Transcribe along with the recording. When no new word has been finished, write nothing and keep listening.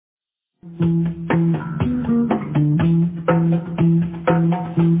Well,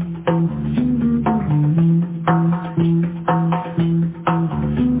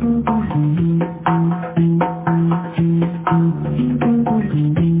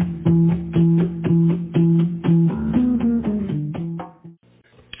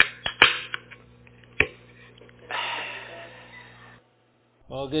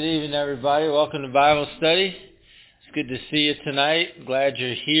 good evening, everybody. Welcome to Bible study. It's good to see you tonight. Glad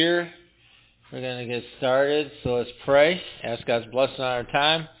you're here. We're going to get started, so let's pray. Ask God's blessing on our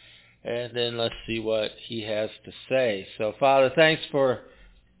time, and then let's see what He has to say. So, Father, thanks for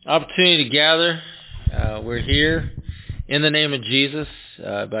opportunity to gather. We're here in the name of Jesus,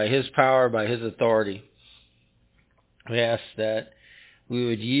 by His power, by His authority. We ask that we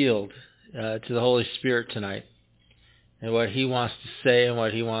would yield to the Holy Spirit tonight and what He wants to say and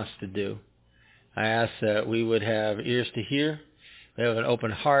what He wants to do. I ask that we would have ears to hear, we have an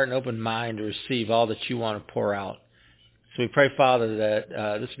open heart and open mind to receive all that you want to pour out. So we pray, Father,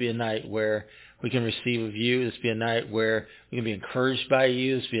 that this be a night where we can receive of you. This be a night where we can be encouraged by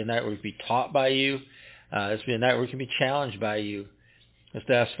you. This be a night where we can be taught by you. This be a night where we can be challenged by you. Let's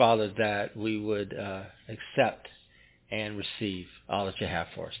ask, Father, that we would accept and receive all that you have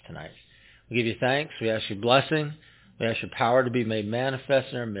for us tonight. We give you thanks. We ask your blessing. We ask your power to be made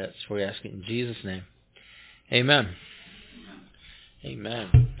manifest in our midst. For we ask it in Jesus' name. Amen. Amen.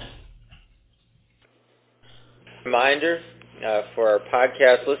 Reminder for our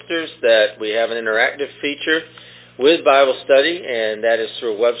podcast listeners that we have an interactive feature with Bible study, and that is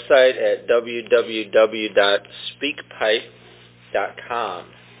through a website at www.speakpipe.com.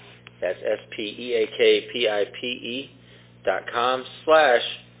 That's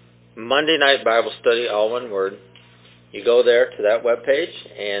speakpipe.com/Monday Night Bible Study, all one word. You go there to that webpage,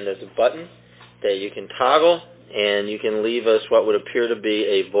 and there's a button that you can toggle, and you can leave us what would appear to be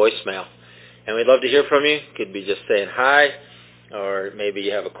a voicemail. And we'd love to hear from you. It could be just saying hi, or maybe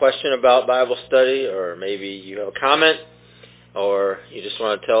you have a question about Bible study, or maybe you have a comment, or you just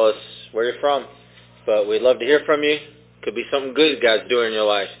want to tell us where you're from. But we'd love to hear from you. It could be something good God's doing in your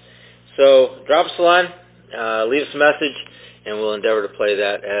life. So drop us a line, leave us a message, and we'll endeavor to play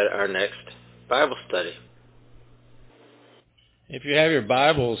that at our next Bible study. If you have your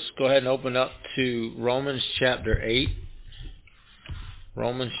Bibles, go ahead and open up to Romans chapter 8.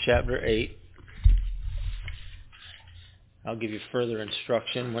 Romans chapter 8. I'll give you further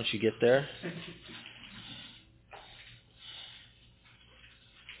instruction once you get there.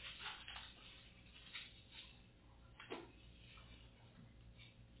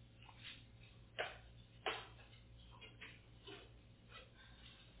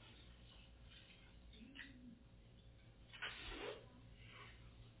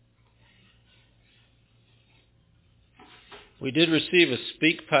 We did receive a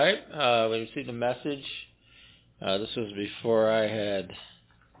speak pipe. We received a message. This was before I had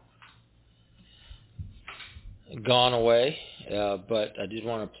gone away, but I did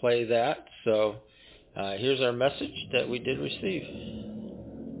want to play that. So here's our message that we did receive.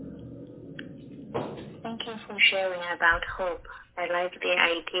 Thank you for sharing about hope. I like the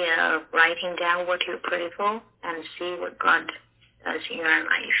idea of writing down what you pray for and see what God does in your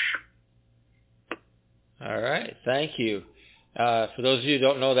life. All right. Thank you. For those of you who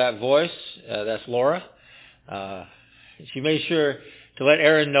don't know that voice, that's Laura. She made sure to let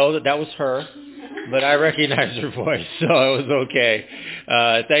Aaron know that was her, but I recognized her voice, so it was okay.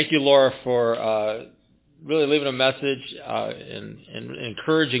 Thank you, Laura, for really leaving a message and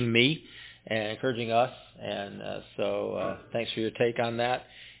encouraging me and encouraging us. And so thanks for your take on that,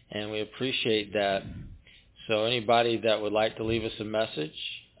 and we appreciate that. So anybody that would like to leave us a message,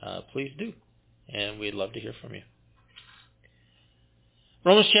 please do, and we'd love to hear from you.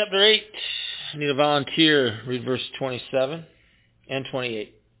 Romans chapter 8, I need a volunteer. Read verse 27 and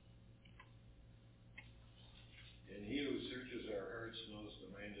 28. And he who searches our hearts knows the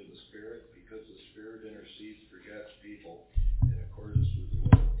mind of the Spirit, because the Spirit intercedes for God's people in accordance with the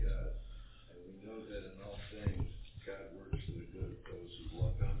will of God. And we know that in all things God works for the good of those who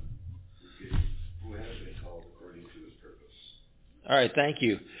love him, who have been called according to his purpose. All right, thank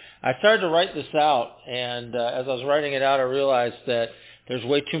you. I started to write this out, and as I was writing it out, I realized that there's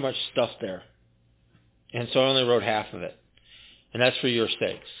way too much stuff there. And so I only wrote half of it. And that's for your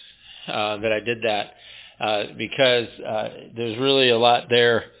sakes that I did that, because there's really a lot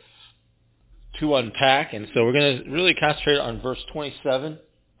there to unpack. And so we're going to really concentrate on verse 27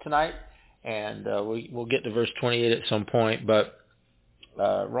 tonight, and we'll get to verse 28 at some point. But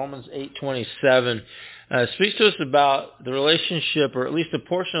Romans 8:27 speaks to us about the relationship, or at least a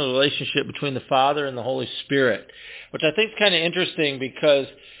portion of the relationship between the Father and the Holy Spirit, which I think is kind of interesting, because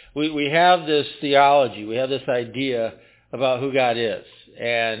we have this theology, we have this idea about who God is.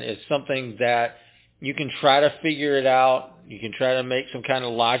 And it's something that you can try to figure it out. You can try to make some kind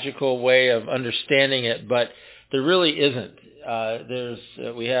of logical way of understanding it, but there really isn't.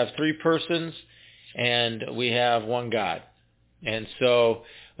 We have three persons, and we have one God. And so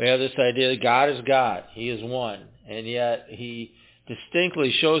we have this idea that God is God. He is one. And yet he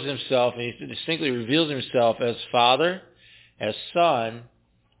distinctly shows himself, and he distinctly reveals himself as Father, as Son,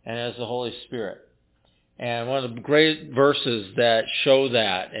 and as the Holy Spirit. And one of the great verses that show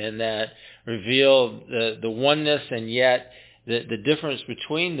that and that reveal the oneness and yet the difference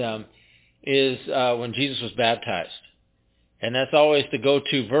between them is when Jesus was baptized. And that's always the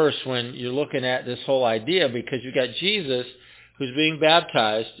go-to verse when you're looking at this whole idea, because you've got Jesus who's being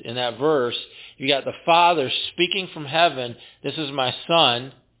baptized in that verse. You got the Father speaking from heaven, "This is my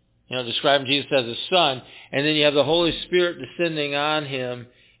Son," describing Jesus as his Son. And then you have the Holy Spirit descending on him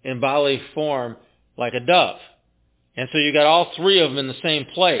in bodily form like a dove. And so you got all three of them in the same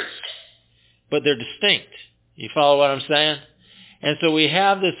place, but they're distinct. You follow what I'm saying? And so we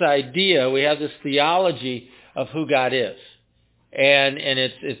have this idea, we have this theology of who God is. And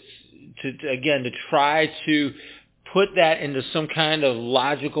it's to try to put that into some kind of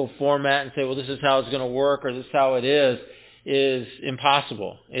logical format and say, well, this is how it's going to work, or this is how it is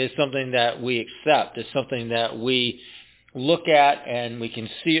impossible. It's something that we accept. It's something that we look at and we can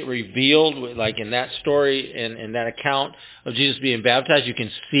see it revealed, like in that story and in that account of Jesus being baptized. You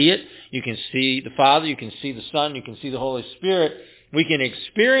can see it. You can see the Father. You can see the Son. You can see the Holy Spirit. We can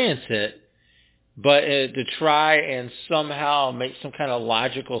experience it. But to try and somehow make some kind of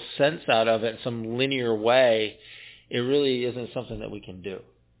logical sense out of it in some linear way, it really isn't something that we can do.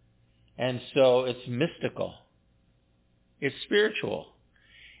 And so it's mystical. It's spiritual.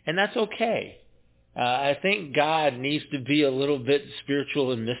 And that's okay. I think God needs to be a little bit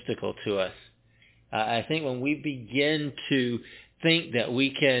spiritual and mystical to us. I think when we begin to think that we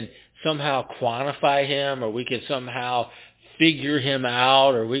can somehow quantify him, or we can somehow figure him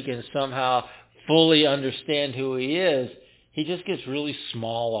out, or we can somehow fully understand who he is, he just gets really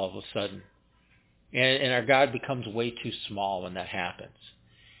small all of a sudden. And our God becomes way too small when that happens.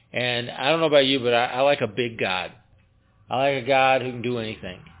 And I don't know about you, but I like a big God. I like a God who can do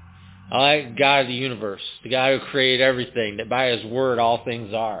anything. I like God of the universe, the God who created everything, that by his word all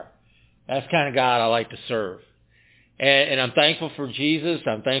things are. That's the kind of God I like to serve. And I'm thankful for Jesus.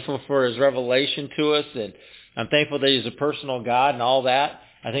 I'm thankful for his revelation to us. And I'm thankful that he's a personal God and all that.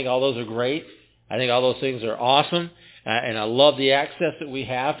 I think all those are great. I think all those things are awesome. And I love the access that we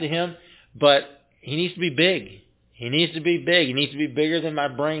have to him. But he needs to be big. He needs to be big. He needs to be bigger than my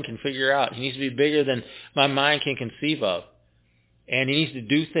brain can figure out. He needs to be bigger than my mind can conceive of. And he needs to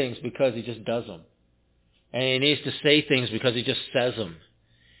do things because he just does them. And he needs to say things because he just says them.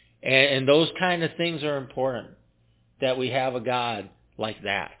 And those kind of things are important, that we have a God like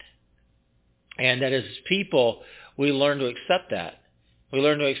that. And that as people, we learn to accept that. We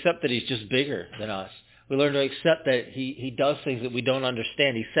learn to accept that he's just bigger than us. We learn to accept that he does things that we don't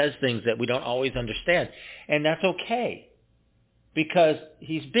understand. He says things that we don't always understand. And that's okay, because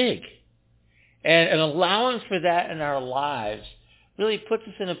he's big. And allowing for that in our lives really puts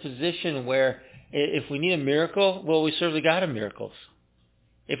us in a position where if we need a miracle, well, we serve the God of miracles.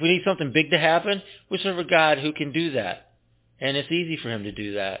 If we need something big to happen, we serve a God who can do that. And it's easy for him to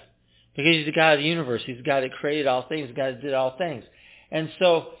do that, because he's the God of the universe. He's the God that created all things, the God that did all things. And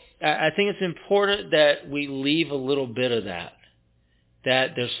so I think it's important that we leave a little bit of that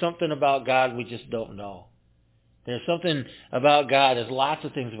there's something about God we just don't know. There's something about God, there's lots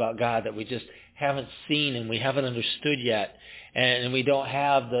of things about God that we just haven't seen and we haven't understood yet, and we don't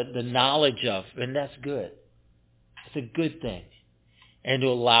have the knowledge of, and that's good. It's a good thing. And to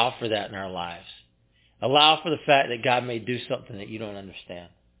allow for that in our lives. Allow for the fact that God may do something that you don't understand.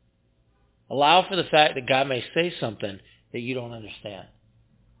 Allow for the fact that God may say something that you don't understand.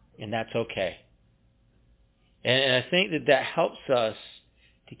 And that's okay. And I think that helps us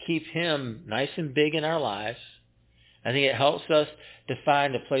to keep him nice and big in our lives. I think it helps us to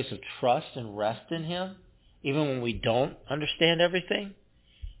find a place of trust and rest in him, even when we don't understand everything.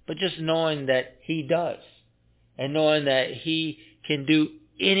 But just knowing that he does. And knowing that he can do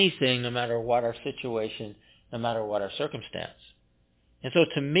anything no matter what our situation, no matter what our circumstance. And so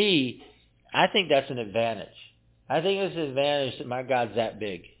to me, I think that's an advantage. I think it's an advantage that my God's that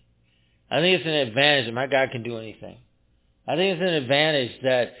big. I think it's an advantage that my God can do anything. I think it's an advantage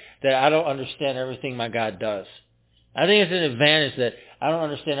that I don't understand everything my God does. I think it's an advantage that I don't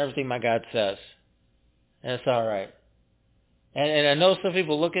understand everything my God says. And it's all right. And I know some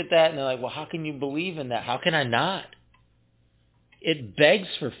people look at that and they're like, well, how can you believe in that? How can I not? it begs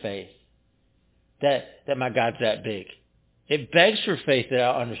for faith that my God's that big. It begs for faith that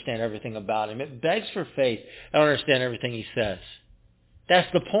I'll understand everything about him. It begs for faith that I'll understand everything he says. That's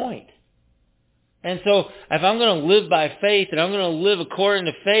the point. And so if I'm going to live by faith and I'm going to live according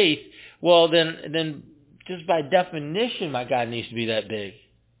to faith, well, then just by definition, my God needs to be that big.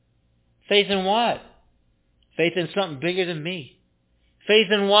 Faith in what? Faith in something bigger than me. Faith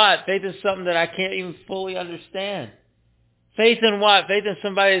in what? Faith in something that I can't even fully understand. Faith in what? Faith in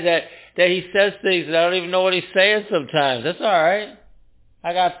somebody that he says things that I don't even know what he's saying sometimes. That's all right.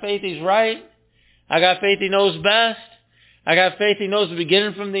 I got faith he's right. I got faith he knows best. I got faith he knows the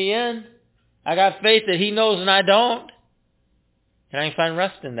beginning from the end. I got faith that he knows and I don't. And I can find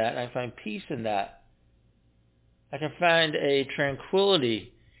rest in that. And I can find peace in that. I can find a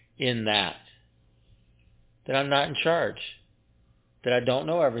tranquility in that. That I'm not in charge. That I don't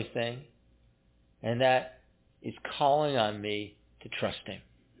know everything. And that is calling on me to trust him.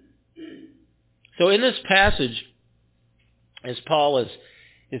 So in this passage, as Paul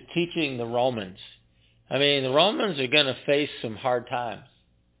is teaching the Romans, I mean, the Romans are going to face some hard times.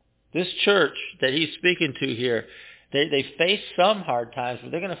 This church that he's speaking to here, they face some hard times,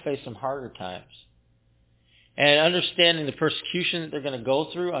 but they're going to face some harder times. And understanding the persecution that they're going to go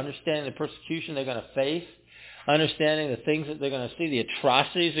through, understanding the persecution they're going to face, understanding the things that they're going to see, the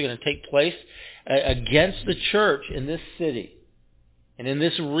atrocities that are going to take place against the church in this city and in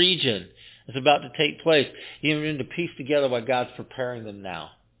this region that's about to take place, even to piece together what God's preparing them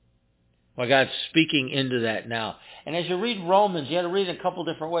now. Why God's speaking into that now. And as you read Romans, you have to read it a couple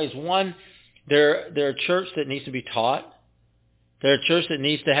different ways. One, they're a church that needs to be taught. They're a church that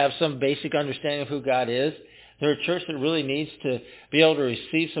needs to have some basic understanding of who God is. They're a church that really needs to be able to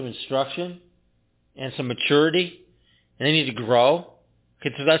receive some instruction and some maturity. And they need to grow.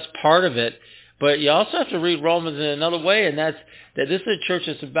 Okay, so that's part of it. But you also have to read Romans in another way, and that's that this is a church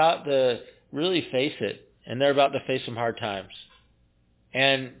that's about to really face it. And they're about to face some hard times.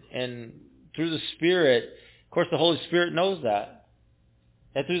 And through the Spirit, of course the Holy Spirit knows that.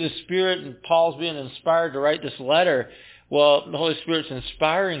 And through the Spirit, and Paul's being inspired to write this letter, well, the Holy Spirit's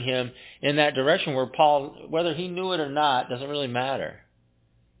inspiring him in that direction where Paul, whether he knew it or not, doesn't really matter.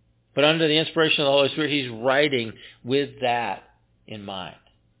 But under the inspiration of the Holy Spirit, he's writing with that in mind.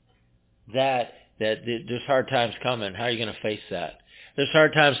 That there's hard times coming. How are you going to face that? There's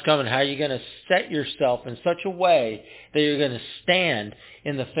hard times coming. How are you going to set yourself in such a way that you're going to stand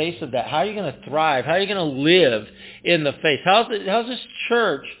in the face of that? How are you going to thrive? How are you going to live in the face? How's this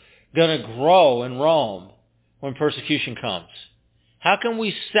church going to grow in Rome when persecution comes? How can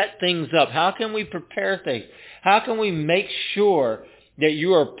we set things up? How can we prepare things? How can we make sure that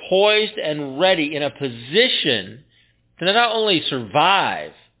you are poised and ready in a position to not only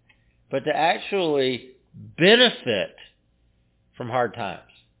survive, but to actually benefit from hard times?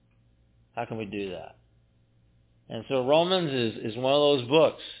 How can we do that? And so Romans is one of those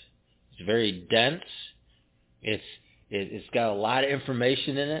books. It's very dense. It's got a lot of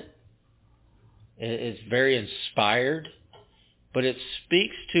information in it. It's very inspired. But it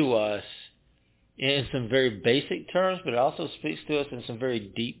speaks to us in some very basic terms, but it also speaks to us in some very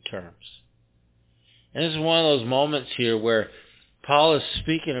deep terms. And this is one of those moments here where Paul is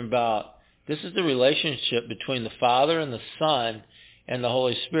speaking about this is the relationship between the Father and the Son and the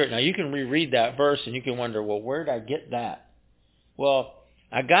Holy Spirit. Now you can reread that verse and you can wonder, well, where did I get that? Well,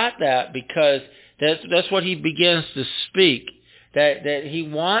 I got that because that's what he begins to speak, that he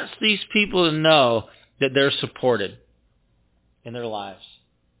wants these people to know that they're supported in their lives.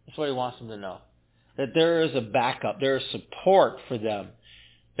 That's what he wants them to know. That there is a backup, there is support for them.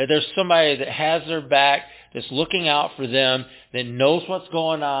 That there's somebody that has their back, that's looking out for them, that knows what's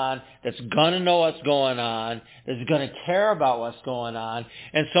going on, that's going to know what's going on, that's going to care about what's going on,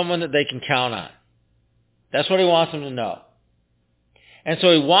 and someone that they can count on. That's what he wants them to know. And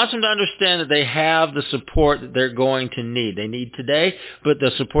so he wants them to understand that they have the support that they're going to need. They need today, but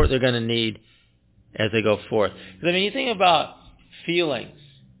the support they're going to need as they go forth. Because I mean, you think about feelings,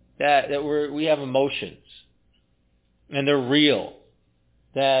 that we have emotions, and they're real.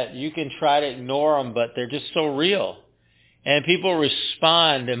 That you can try to ignore them, but they're just so real. And people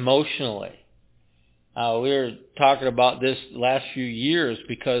respond emotionally. We were talking about this last few years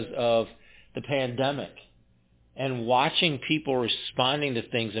because of the pandemic and watching people responding to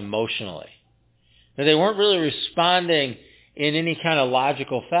things emotionally. Now, they weren't really responding in any kind of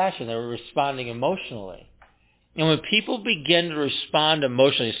logical fashion. They were responding emotionally. And when people begin to respond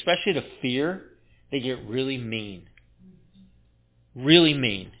emotionally, especially to fear, they get really mean. Really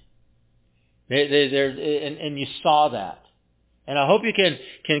mean. And you saw that. And I hope you can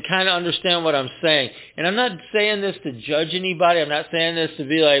kind of understand what I'm saying. And I'm not saying this to judge anybody. I'm not saying this to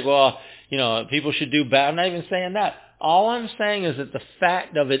be like, well, people should do bad. I'm not even saying that. All I'm saying is that the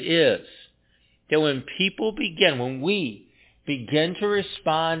fact of it is that when we begin to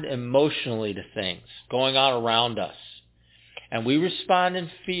respond emotionally to things going on around us, and we respond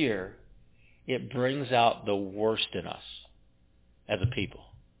in fear, it brings out the worst in us as a people.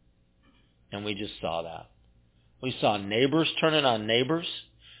 And we just saw that. We saw neighbors turning on neighbors.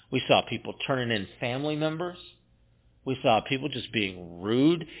 We saw people turning in family members. We saw people just being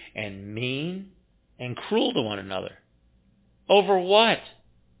rude and mean and cruel to one another. Over what?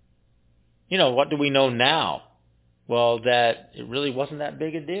 What do we know now? Well, that it really wasn't that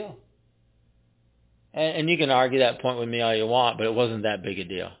big a deal. And you can argue that point with me all you want, but it wasn't that big a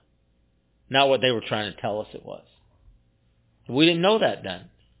deal. Not what they were trying to tell us it was. We didn't know that then.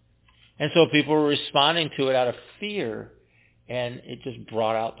 And so people were responding to it out of fear, and it just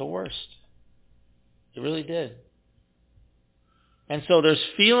brought out the worst. It really did. And so there's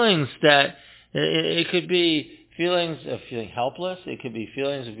feelings that, it could be feelings of feeling helpless. It could be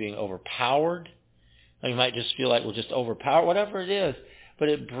feelings of being overpowered. You might just feel like we're just overpowered, whatever it is. But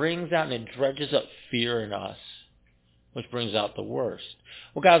it brings out and it dredges up fear in us, which brings out the worst.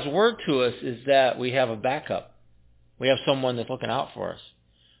 Well, God's word to us is that we have a backup. We have someone that's looking out for us.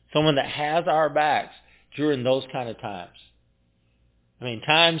 Someone that has our backs during those kind of times.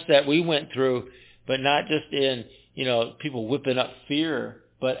 Times that we went through, but not just in, people whipping up fear,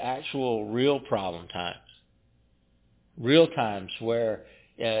 but actual real problem times. Real times where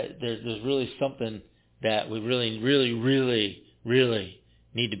there's really something that we really, really, really, really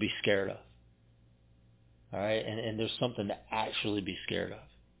need to be scared of. All right? And there's something to actually be scared of.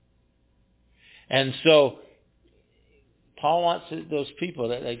 And so Paul wants those people,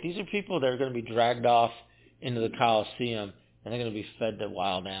 these are people that are going to be dragged off into the Colosseum, and they're going to be fed to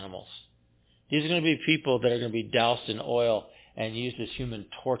wild animals. These are going to be people that are going to be doused in oil and used as human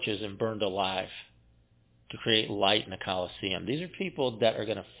torches and burned alive to create light in the Colosseum. These are people that are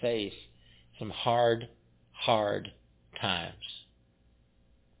going to face some hard times.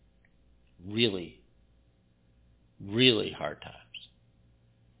 Really, really hard times.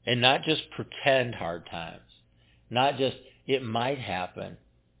 And not just pretend hard times. Not just, it might happen,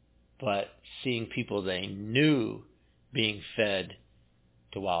 but seeing people they knew being fed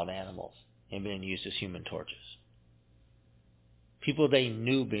to wild animals and being used as human torches. People they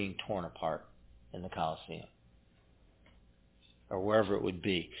knew being torn apart in the Colosseum or wherever it would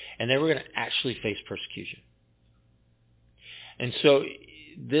be. And they were going to actually face persecution. And so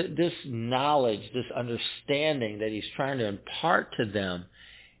this knowledge, this understanding that he's trying to impart to them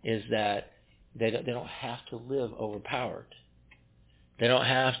is that they don't have to live overpowered. They don't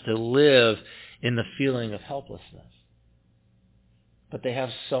have to live in the feeling of helplessness. But they have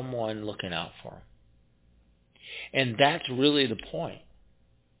someone looking out for them. And that's really the point,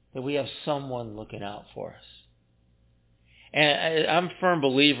 that we have someone looking out for us. And I'm a firm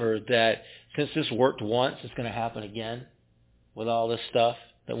believer that since this worked once, it's going to happen again with all this stuff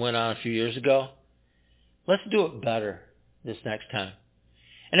that went on a few years ago. Let's do it better this next time.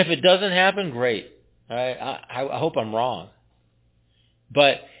 And if it doesn't happen, great. All right? I hope I'm wrong.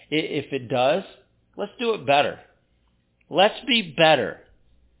 But if it does, let's do it better. Let's be better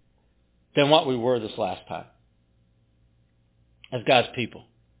than what we were this last time as God's people.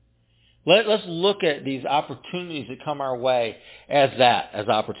 Let's look at these opportunities that come our way as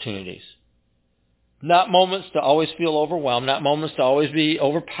opportunities. Not moments to always feel overwhelmed, not moments to always be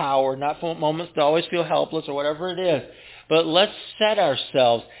overpowered, not moments to always feel helpless or whatever it is. But let's set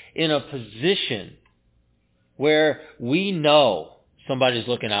ourselves in a position where we know somebody's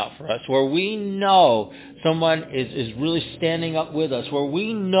looking out for us, where we know someone is really standing up with us, where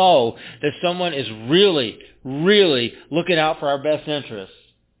we know that someone is really, really looking out for our best interests,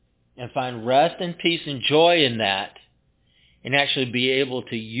 and find rest and peace and joy in that, and actually be able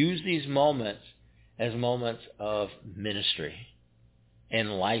to use these moments as moments of ministry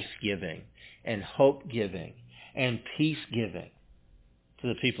and life-giving and hope-giving and peace-giving to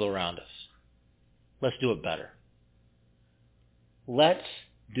the people around us. Let's do it better. Let's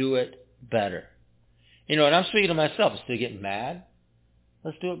do it better. And I'm speaking to myself. Instead of getting mad,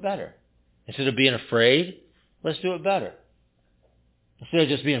 let's do it better. Instead of being afraid, let's do it better. Instead of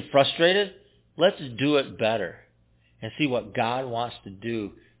just being frustrated, let's do it better and see what God wants to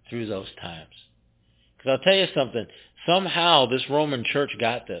do through those times. Because I'll tell you something, somehow this Roman church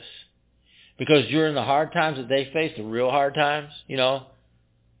got this. Because during the hard times that they faced, the real hard times,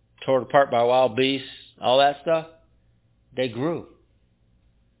 torn apart by wild beasts, all that stuff, they grew.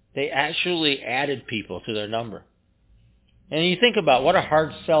 They actually added people to their number. And you think about what a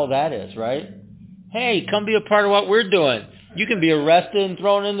hard sell that is, right? Hey, come be a part of what we're doing. You can be arrested and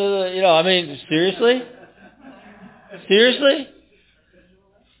thrown into the, seriously? Seriously?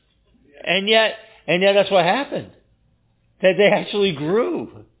 And yet that's what happened. That they actually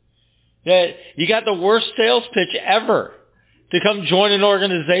grew. That you got the worst sales pitch ever to come join an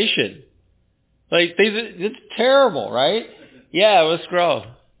organization. It's terrible, right? Yeah, let's grow.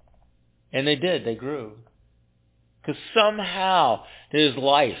 And they did. They grew. Because somehow there's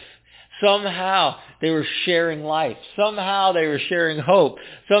life. Somehow they were sharing life. Somehow they were sharing hope.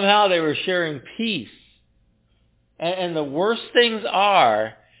 Somehow they were sharing peace. And the worse things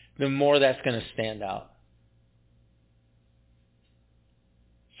are, the more that's going to stand out.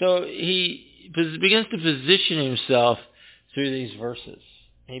 So he begins to position himself through these verses.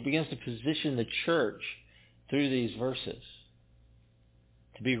 And he begins to position the church through these verses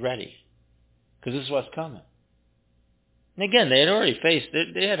to be ready. Because this is what's coming. And again, they had already faced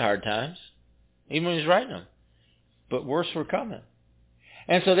it. They had hard times, even when he was writing them. But worse were coming.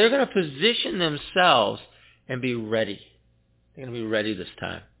 And so they're going to position themselves and be ready. They're going to be ready this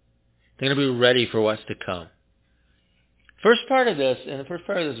time. They're going to be ready for what's to come. First part of this, and the first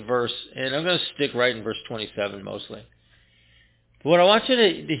part of this verse, and I'm going to stick right in verse 27 mostly. But what I want you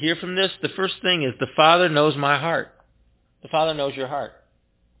to hear from this, the first thing is the Father knows my heart. The Father knows your heart.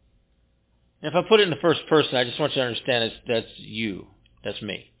 And if I put it in the first person, I just want you to understand that's you. That's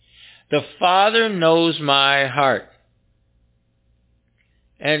me. The Father knows my heart.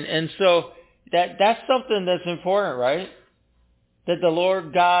 And so that's something that's important, right? That the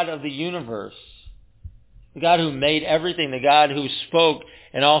Lord God of the universe, the God who made everything, the God who spoke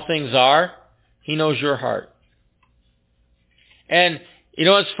and all things are, He knows your heart. And you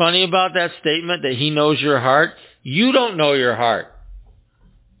know what's funny about that statement, that He knows your heart? You don't know your heart.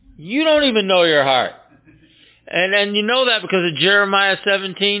 You don't even know your heart. And you know that because of Jeremiah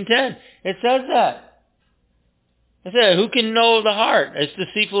 17:10. It says that. It says, who can know the heart? It's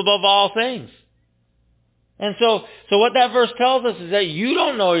deceitful above all things. And so what that verse tells us is that you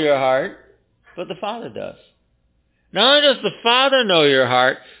don't know your heart, but the Father does. Not only does the Father know your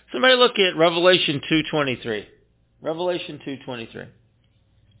heart, somebody look at Revelation 2:23. Revelation 2:23.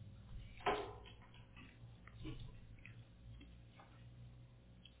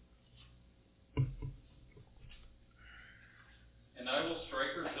 And I will strike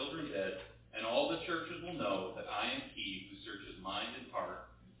her children dead, and all the churches will know that I am He who searches mind and heart,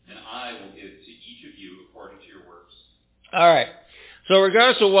 and I will give to each of you according to your works. All right. So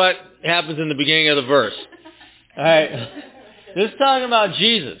regardless of what happens in the beginning of the verse, all right, this is talking about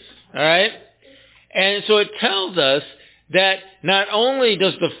Jesus, all right? And so it tells us that not only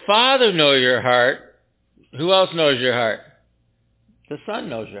does the Father know your heart, who else knows your heart? The Son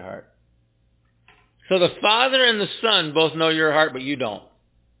knows your heart. So the Father and the Son both know your heart, but you don't.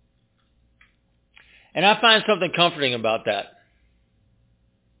 And I find something comforting about that.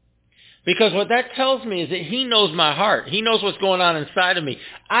 Because what that tells me is that He knows my heart. He knows what's going on inside of me.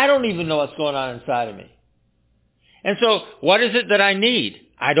 I don't even know what's going on inside of me. And so what is it that I need?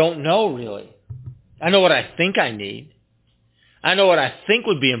 I don't know really. I know what I think I need. I know what I think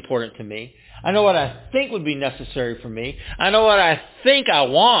would be important to me. I know what I think would be necessary for me. I know what I think I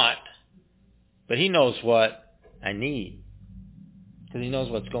want. But He knows what I need. Because He knows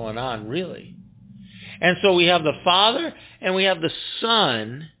what's going on, really. And so we have the Father and we have the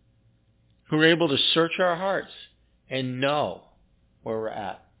Son who are able to search our hearts and know where we're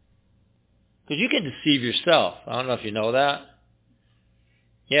at. Because you can deceive yourself. I don't know if you know that.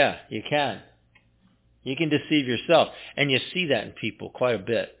 Yeah, you can. You can deceive yourself. And you see that in people quite a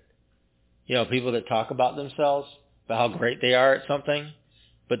bit. You know, people that talk about themselves, about how great they are at something,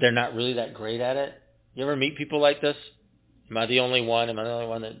 but they're not really that great at it. You ever meet people like this? Am I the only one? Am I the only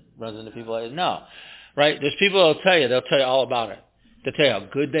one that runs into people like this? No. Right? There's people that will tell you all about it. They'll tell you how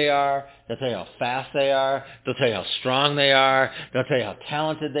good they are. They'll tell you how fast they are. They'll tell you how strong they are. They'll tell you how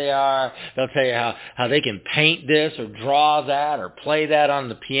talented they are. They'll tell you how they can paint this or draw that or play that on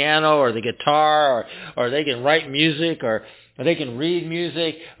the piano or the guitar or they can write music or they can read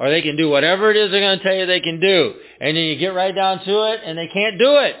music or they can do whatever it is they're going to tell you they can do. And then you get right down to it and they can't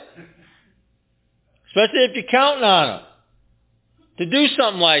do it. Especially if you're counting on them to do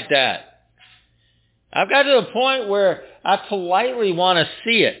something like that. I've got to the point where I politely want to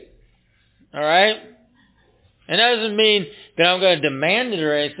see it. All right? And that doesn't mean that I'm going to demand it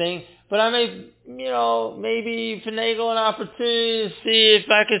or anything, but I may, maybe finagle an opportunity to see if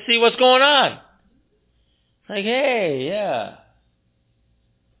I can see what's going on. Like, hey, yeah.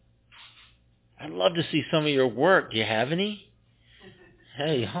 I'd love to see some of your work. Do you have any?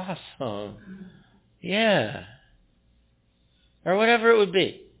 Hey, awesome. Yeah. or whatever it would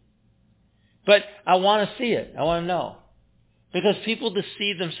be. But I want to see it. I want to know. Because people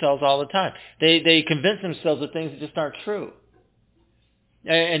deceive themselves all the time. They convince themselves of things that just aren't true.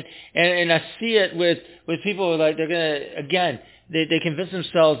 And I see it with people like they're going to, again, they convince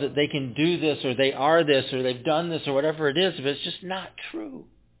themselves that they can do this or they are this or they've done this or whatever it is, but it's just not true.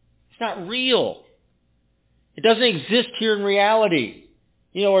 It's not real. It doesn't exist here in reality.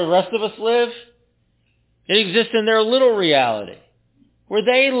 You know where the rest of us live? It exists in their little reality. Where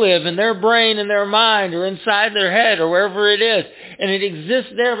they live in their brain and their mind or inside their head or wherever it is. And it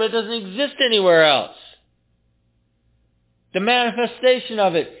exists there, but it doesn't exist anywhere else. The manifestation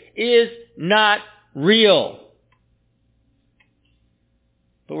of it is not real.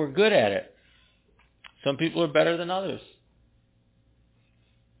 But we're good at it. Some people are better than others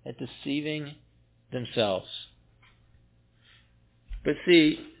at deceiving themselves. But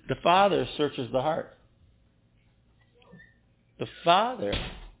see, the Father searches the heart. The Father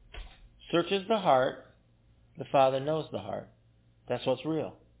searches the heart. The Father knows the heart. That's what's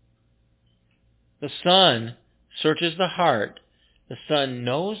real. The Son searches the heart. The Son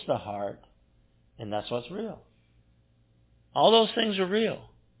knows the heart. And that's what's real. All those things are real.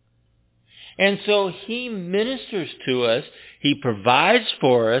 And so He ministers to us. He provides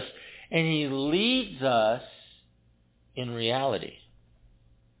for us. And He leads us in reality.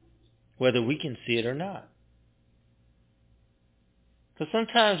 Whether we can see it or not. So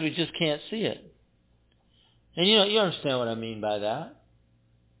sometimes we just can't see it. And you understand what I mean by that.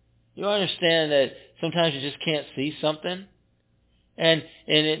 You understand that sometimes you just can't see something. And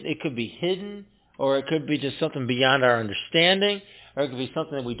it could be hidden, or it could be just something beyond our understanding, or it could be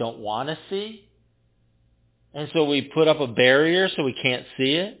something that we don't want to see. And so we put up a barrier so we can't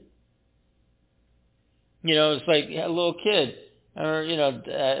see it. It's like a little kid. Or,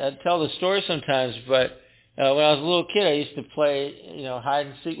 I tell the story sometimes, but when I was a little kid, I used to play, hide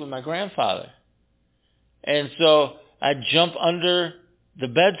and seek with my grandfather. And so I'd jump under the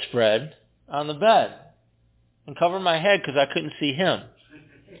bedspread on the bed and cover my head because I couldn't see him.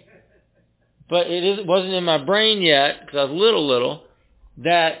 But it wasn't in my brain yet, because I was little,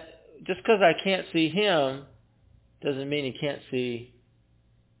 that just because I can't see him doesn't mean he can't see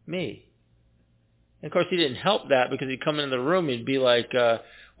me. And of course, he didn't help that, because he'd come into the room, he'd be like,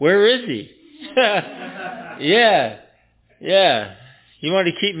 where is he? Yeah. He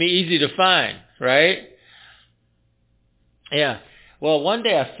wanted to keep me easy to find, right? Yeah. Well, one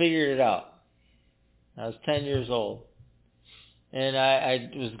day I figured it out. I was 10 years old. And I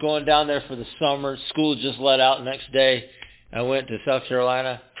was going down there for the summer. School just let out the next day. I went to South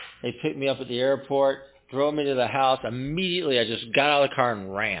Carolina. They picked me up at the airport, drove me to the house. Immediately, I just got out of the car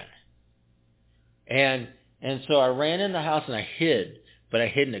and ran. And so I ran in the house and I hid. But I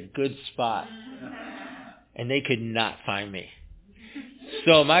hid in a good spot. And they could not find me.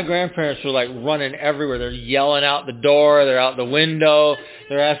 So my grandparents were like running everywhere. They're yelling out the door. They're out the window.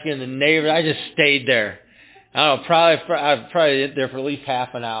 They're asking the neighbors. I just stayed there. I don't know, I was probably there for at least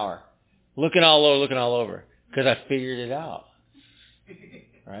half an hour. Looking all over. Because I figured it out.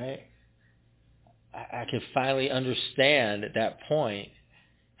 Right? I could finally understand at that point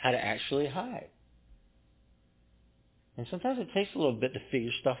how to actually hide. And sometimes it takes a little bit to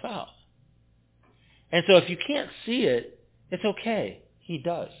figure stuff out. And so if you can't see it, it's okay. He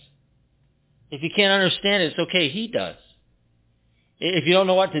does. If you can't understand it, it's okay. He does. If you don't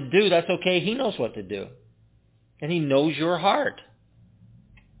know what to do, that's okay. He knows what to do. And He knows your heart.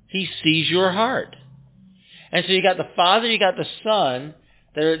 He sees your heart. And so you got the Father, you got the Son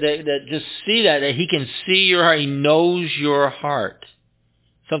that just see that He can see your heart. He knows your heart.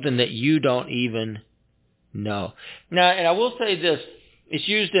 Something that you don't even know. Now, and I will say this. It's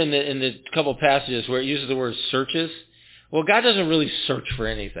used in the couple passages where it uses the word searches. Well, God doesn't really search for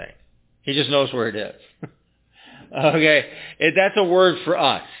anything. He just knows where it is. Okay? That's a word for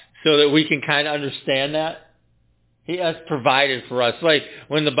us so that we can kind of understand that. He has provided for us. Like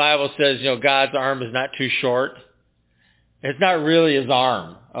when the Bible says, God's arm is not too short. It's not really His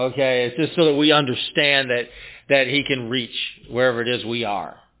arm. Okay? It's just so that we understand that He can reach wherever it is we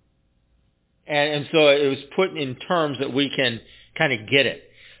are. And so it was put in terms that we can kind of get it.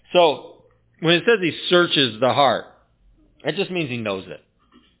 So when it says He searches the heart, it just means He knows it.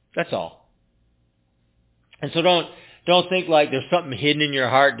 That's all. And so don't think like there's something hidden in your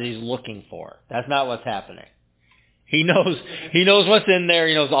heart that He's looking for. That's not what's happening. He knows what's in there.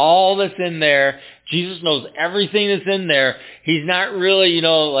 He knows all that's in there. Jesus knows everything that's in there. He's not really,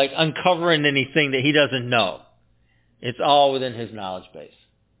 like uncovering anything that He doesn't know. It's all within His knowledge base.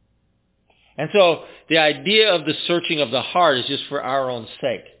 And so the idea of the searching of the heart is just for our own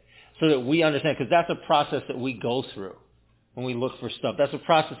sake, so that we understand, because that's a process that we go through. when we look for stuff. That's a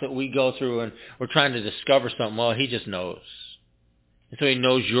process that we go through and we're trying to discover something. Well, he just knows. And so he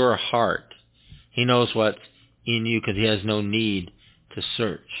knows your heart. He knows what's in you because he has no need to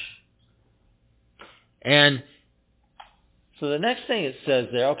search. And so the next thing it says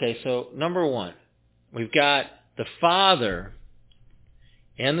there, okay, so number one, we've got the Father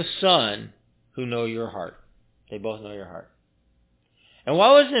and the Son who know your heart. They both know your heart. And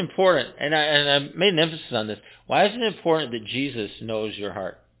why was it important, and I made an emphasis on this, why is it important that Jesus knows your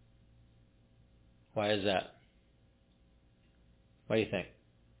heart? Why is that? What do you think?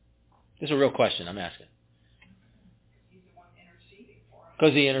 This is a real question I'm asking.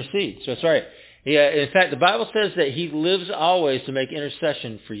 Because he intercedes. That's right. Yeah, in fact, the Bible says that he lives always to make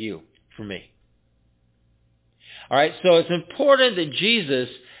intercession for you, for me. All right, so it's important that Jesus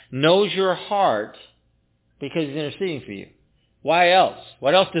knows your heart because he's interceding for you. Why else?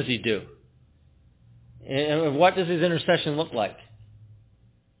 What else does he do? And what does his intercession look like?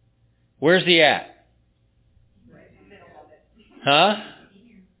 Where's he at? Huh?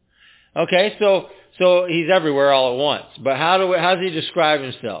 Okay, so he's everywhere all at once. But how does he describe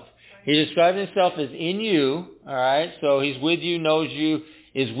himself? He describes himself as in you, all right? So he's with you, knows you,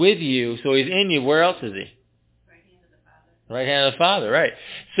 is with you, so he's in you. Where else is he? Right hand of the Father, right.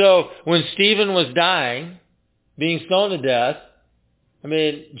 So when Stephen was dying, being stoned to death, I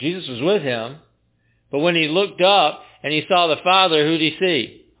mean, Jesus was with him, but when he looked up and he saw the Father, who did he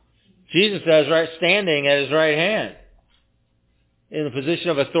see? Jesus says, right, standing at his right hand in the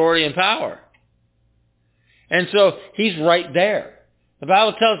position of authority and power. And so he's right there. The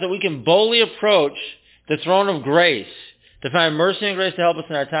Bible tells us that we can boldly approach the throne of grace to find mercy and grace to help us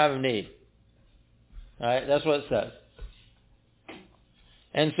in our time of need. All right, that's what it says.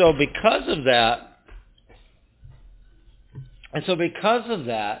 And so because of that,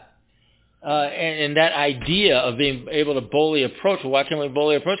 and that idea of being able to boldly approach, why can we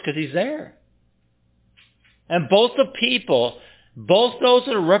boldly approach? Because he's there. And both the people, both those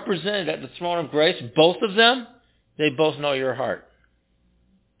that are represented at the throne of grace, both of them, they both know your heart.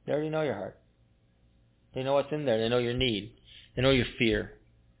 They already know your heart. They know what's in there. They know your need. They know your fear.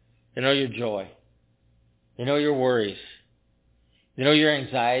 They know your joy. They know your worries. They know your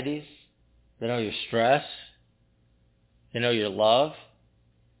anxieties. They know your stress. They know your love.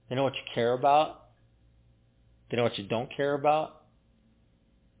 They know what you care about. They know what you don't care about.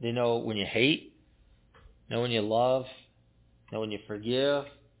 They know when you hate. They know when you love. They know when you forgive.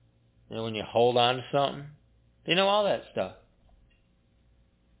 They know when you hold on to something. They know all that stuff.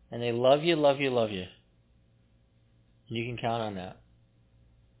 And they love you, love you, love you. And you can count on that.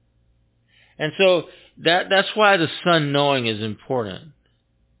 And so that's why the Son knowing is important.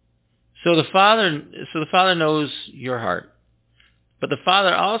 So the Father knows your heart. But the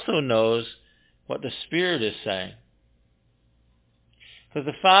Father also knows what the Spirit is saying. Because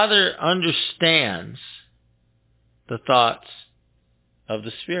the Father understands the thoughts of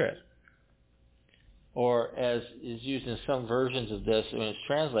the Spirit. Or as is used in some versions of this when it's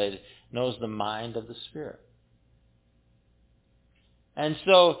translated, knows the mind of the Spirit. And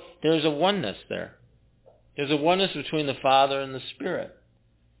so there's a oneness there. There's a oneness between the Father and the Spirit.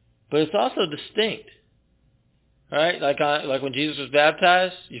 But it's also distinct. Right? Like when Jesus was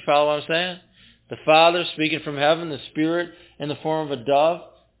baptized, you follow what I'm saying? The Father speaking from heaven, the Spirit in the form of a dove.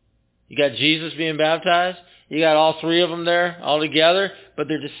 You got Jesus being baptized. You got all three of them there all together, but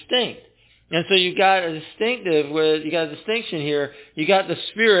they're distinct. And so you got a distinction here. You got the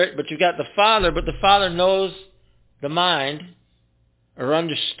Spirit, but you got the Father, but the Father knows the mind or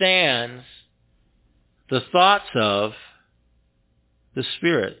understands the thoughts of the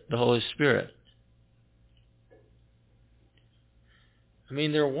Spirit, the Holy Spirit. I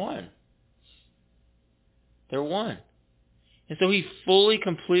mean, they're one. They're one. And so he fully,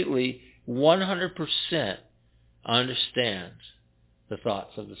 completely, 100% understands the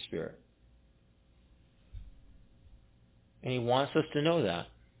thoughts of the Spirit. And he wants us to know that.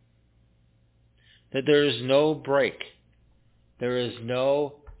 That there is no break. There is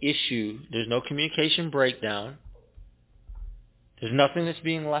no issue. There's no communication breakdown. There's nothing that's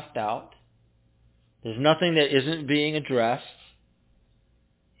being left out. There's nothing that isn't being addressed.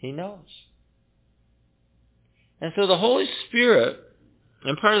 He knows. And so the Holy Spirit,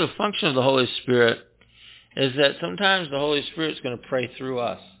 and part of the function of the Holy Spirit, is that sometimes the Holy Spirit is going to pray through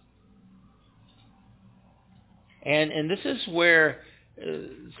us. And this is where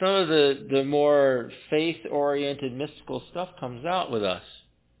some of the more faith-oriented mystical stuff comes out with us.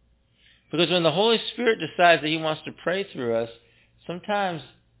 Because when the Holy Spirit decides that he wants to pray through us, sometimes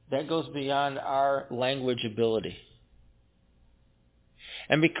that goes beyond our language ability.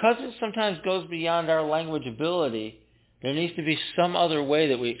 And because it sometimes goes beyond our language ability, There needs to be some other way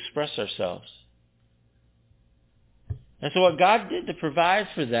that we express ourselves. And so what God did to provide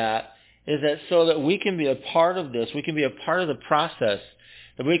for that is that so that we can be a part of this, we can be a part of the process,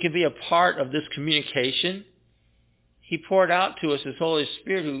 that we can be a part of this communication, He poured out to us His Holy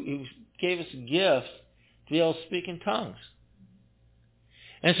Spirit who gave us a gift to be able to speak in tongues.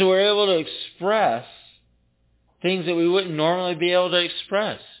 And so we're able to express things that we wouldn't normally be able to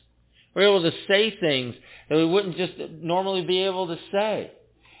express. We're able to say things that we wouldn't just normally be able to say.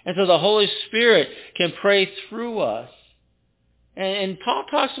 And so the Holy Spirit can pray through us. And Paul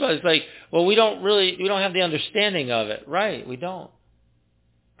talks about it. It's like, well, we don't have the understanding of it. Right, we don't.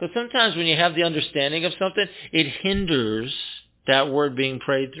 Because sometimes when you have the understanding of something, it hinders that word being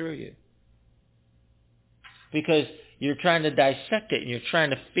prayed through you. Because you're trying to dissect it, and you're trying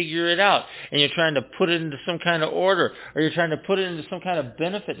to figure it out, and you're trying to put it into some kind of order, or you're trying to put it into some kind of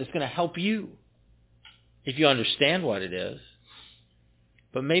benefit that's going to help you, if you understand what it is.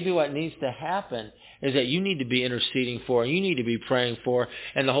 But maybe what needs to happen is that you need to be interceding for, you need to be praying for,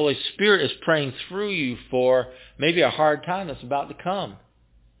 and the Holy Spirit is praying through you for maybe a hard time that's about to come.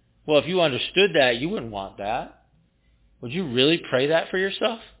 Well, if you understood that, you wouldn't want that. Would you really pray that for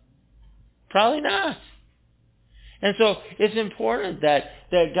yourself? Probably not. And so it's important that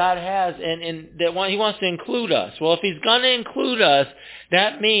God has, and that He wants to include us. Well, if He's going to include us,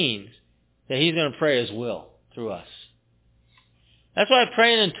 that means that He's going to pray His will through us. That's why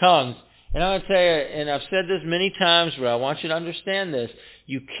praying in tongues, and I'm going to tell you, and I've said this many times, but I want you to understand this,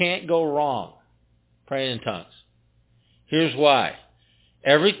 you can't go wrong praying in tongues. Here's why.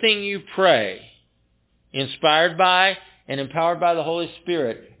 Everything you pray, inspired by and empowered by the Holy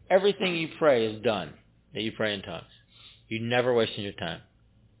Spirit, everything you pray is done that you pray in tongues. You're never wasting your time.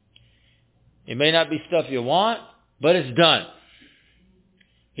 It may not be stuff you want, but it's done.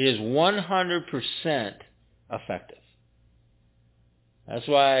 It is 100% effective. That's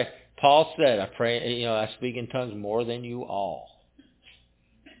why Paul said, I speak in tongues more than you all.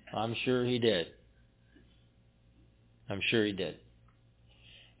 I'm sure he did.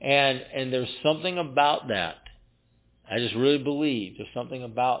 And there's something about that. I just really believe there's something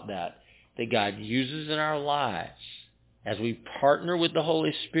about that God uses in our lives as we partner with the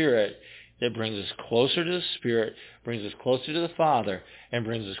Holy Spirit that brings us closer to the Spirit, brings us closer to the Father, and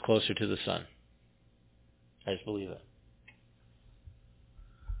brings us closer to the Son. I just believe it.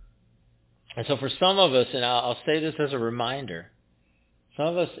 And so for some of us, and I'll say this as a reminder, some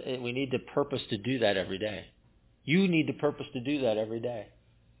of us, we need to purpose to do that every day. You need to purpose to do that every day.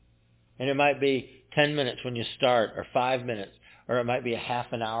 And it might be 10 minutes when you start, or 5 minutes, or it might be a half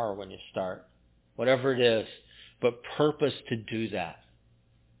an hour when you start. Whatever it is. But purpose to do that.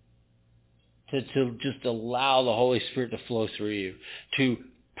 To just allow the Holy Spirit to flow through you. To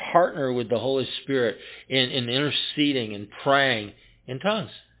partner with the Holy Spirit in interceding and praying in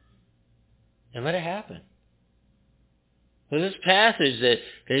tongues. And let it happen. So this passage that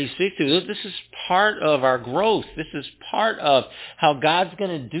he speaks to, this is part of our growth. This is part of how God's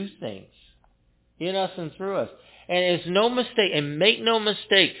going to do things in us and through us. And it's no mistake, and make no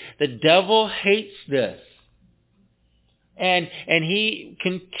mistake, the devil hates this. And he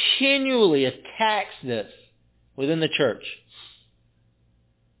continually attacks this within the church.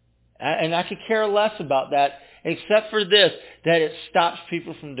 And I could care less about that, except for this, that it stops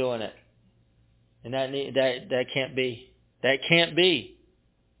people from doing it. And that can't be. That can't be.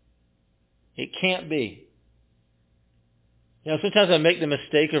 It can't be. Sometimes I make the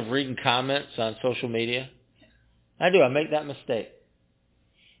mistake of reading comments on social media. I do. I make that mistake.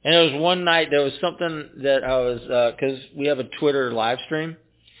 And there was one night, there was something that I was, because we have a Twitter live stream,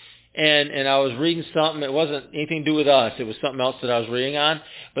 and I was reading something. It wasn't anything to do with us. It was something else that I was reading on.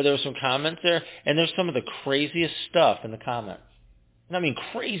 But there was some comments there, and there's some of the craziest stuff in the comments. And I mean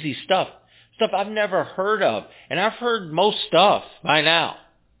crazy stuff. Stuff I've never heard of. And I've heard most stuff by now.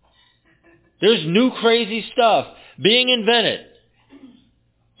 There's new crazy stuff being invented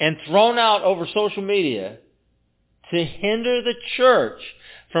and thrown out over social media to hinder the church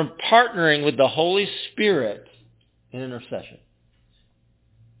from partnering with the Holy Spirit in intercession.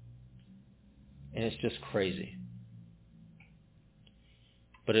 And it's just crazy.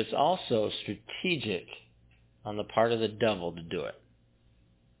 But it's also strategic on the part of the devil to do it.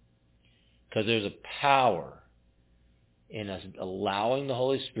 Because there's a power in us allowing the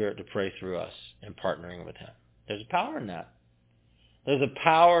Holy Spirit to pray through us and partnering with Him. There's a power in that. There's a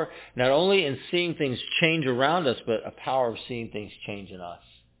power not only in seeing things change around us, but a power of seeing things change in us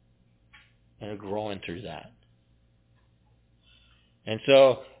and growing through that. And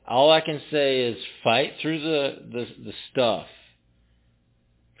so all I can say is fight through the stuff.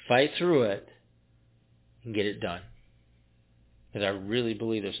 Fight through it and get it done. Because I really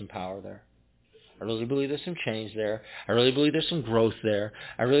believe there's some power there. I really believe there's some change there. I really believe there's some growth there.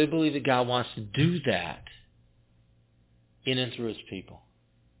 I really believe that God wants to do that in and through his people.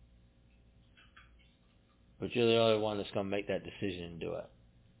 But you're the only one that's going to make that decision and do it.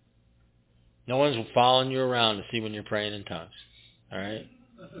 No one's following you around to see when you're praying in tongues. All right?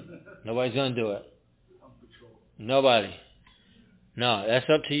 Nobody's going to do it. Nobody. No, that's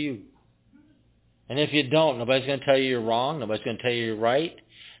up to you. And if you don't, nobody's going to tell you you're wrong. Nobody's going to tell you you're right.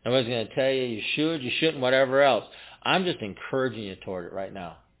 Nobody's going to tell you you should, you shouldn't, whatever else. I'm just encouraging you toward it right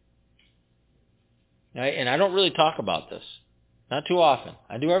now. Right? And I don't really talk about this. Not too often.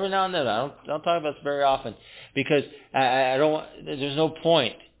 I do every now and then. I don't talk about this very often because I don't want, there's no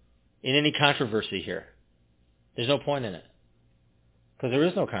point in any controversy here. There's no point in it. Because there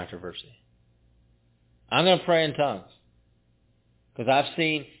is no controversy. I'm going to pray in tongues. Because I've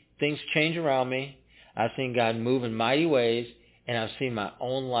seen things change around me. I've seen God move in mighty ways. And I've seen my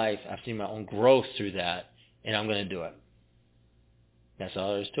own life. I've seen my own growth through that. And I'm going to do it. That's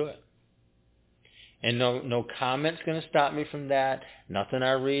all there is to it. And no comment's going to stop me from that. Nothing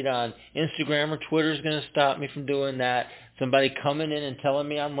I read on Instagram or Twitter is going to stop me from doing that. Somebody coming in and telling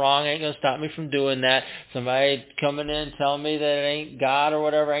me I'm wrong ain't going to stop me from doing that. Somebody coming in and telling me that it ain't God or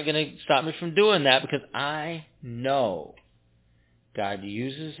whatever ain't going to stop me from doing that because I know God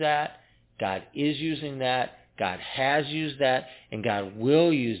uses that. God is using that. God has used that. And God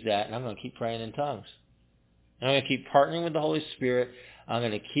will use that. And I'm going to keep praying in tongues. And I'm going to keep partnering with the Holy Spirit. I'm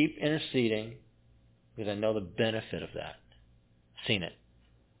going to keep interceding. Because I know the benefit of that. I've seen it.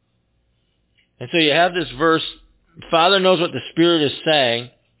 And so you have this verse, Father knows what the Spirit is saying,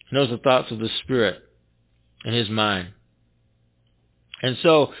 knows the thoughts of the Spirit in his mind. And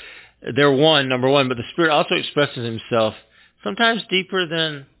so they're number one, but the Spirit also expresses himself sometimes deeper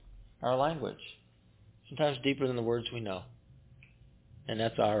than our language. Sometimes deeper than the words we know. And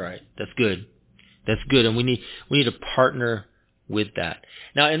that's all right. That's good. That's good. And we need to partner with that.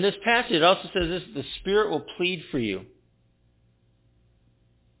 Now, in this passage, it also says this, the Spirit will plead for you.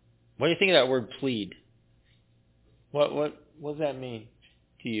 What do you think of that word plead? What does that mean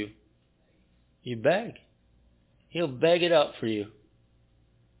to you? You beg. He'll beg it up for you.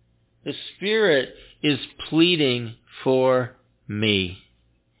 The Spirit is pleading for me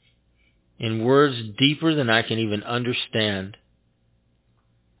in words deeper than I can even understand.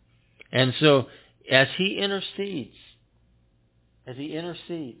 And so, as he intercedes, and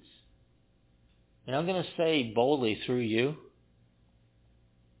I'm going to say boldly through you,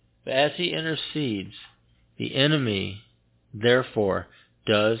 but as he intercedes, the enemy, therefore,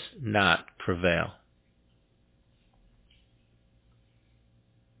 does not prevail.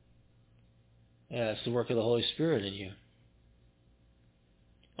 Yeah, it's the work of the Holy Spirit in you.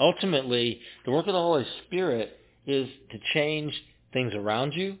 Ultimately, the work of the Holy Spirit is to change things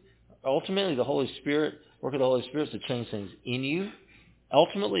around you. Ultimately, the work of the Holy Spirit is to change things in you.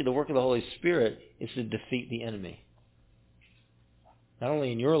 Ultimately, the work of the Holy Spirit is to defeat the enemy. Not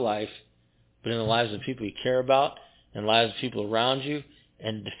only in your life, but in the lives of people you care about, and the lives of people around you,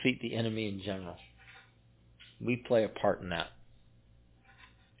 and defeat the enemy in general. We play a part in that.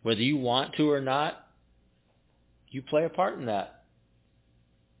 Whether you want to or not, you play a part in that.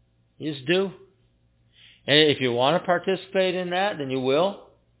 You just do. And if you want to participate in that, then you will.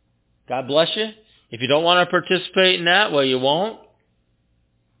 God bless you. If you don't want to participate in that, well, you won't.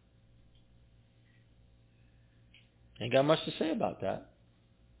 Ain't got much to say about that.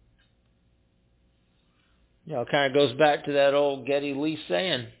 You know, it kind of goes back to that old Geddy Lee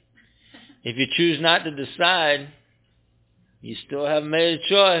saying, if you choose not to decide, you still haven't made a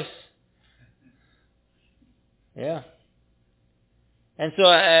choice. Yeah. And so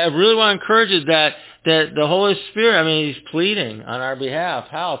I really want to encourage you that the Holy Spirit, he's pleading on our behalf.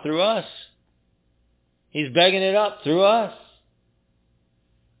 How? Through us. He's begging it up through us.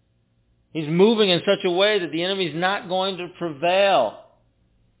 He's moving in such a way that the enemy's not going to prevail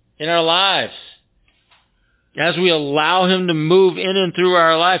in our lives. As we allow him to move in and through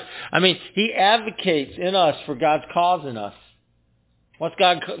our life. He advocates in us for God's cause in us. What's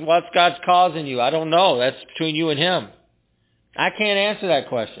God's cause in you? I don't know. That's between you and him. I can't answer that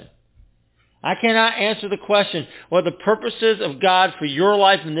question. I cannot answer the question what the purposes of God for your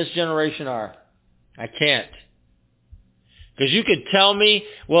life in this generation are. I can't. Because you could tell me,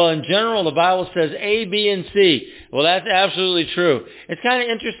 well, in general, the Bible says A, B, and C. Well, that's absolutely true. It's kind of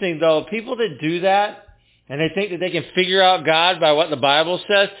interesting, though. People that do that, and they think that they can figure out God by what the Bible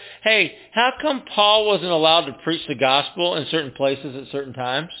says. Hey, how come Paul wasn't allowed to preach the gospel in certain places at certain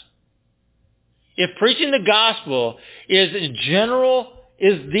times? If preaching the gospel is the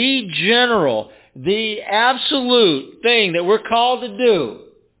general the absolute thing that we're called to do,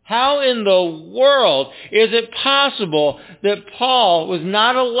 how in the world is it possible that Paul was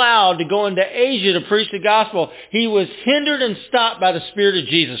not allowed to go into Asia to preach the gospel? He was hindered and stopped by the Spirit of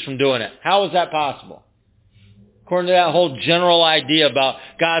Jesus from doing it. How is that possible? According to that whole general idea about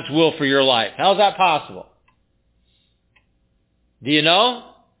God's will for your life. How is that possible? Do you know?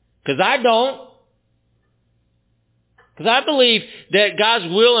 Because I don't. Because I believe that God's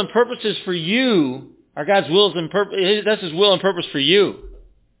will and purposes for you are God's wills and purpose. That's His will and purpose for you.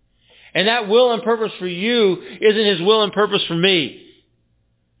 And that will and purpose for you isn't His will and purpose for me.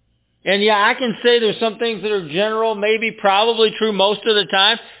 And yeah, I can say there's some things that are general, maybe probably true most of the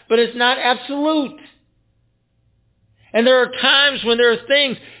time, but it's not absolute. And there are times when there are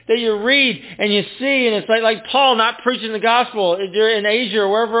things that you read and you see, and it's like Paul not preaching the gospel in Asia or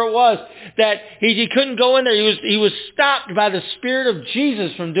wherever it was, that he couldn't go in there. He was stopped by the Spirit of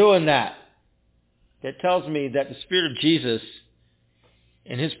Jesus from doing that. That tells me that the Spirit of Jesus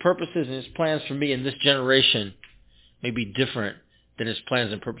and His purposes and His plans for me in this generation may be different than His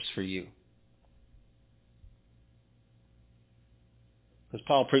plans and purpose for you. Because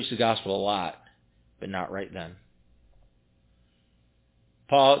Paul preached the gospel a lot, but not right then.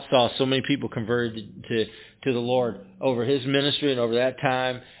 Paul saw so many people converted to the Lord over his ministry and over that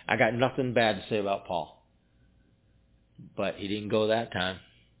time. I got nothing bad to say about Paul. But he didn't go that time.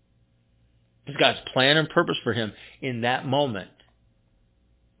 Because God's plan and purpose for him in that moment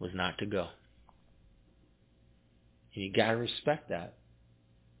was not to go. And you got to respect that.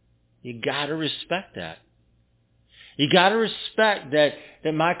 You got to respect that. You got to respect that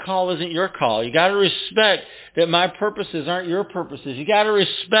my call isn't your call. You got to respect that my purposes aren't your purposes. You got to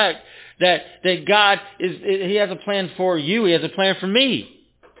respect that God He has a plan for you. He has a plan for me.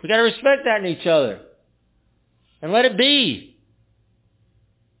 We got to respect that in each other. And let it be.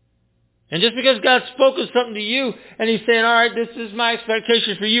 And just because God's spoken something to you and He's saying, all right, this is my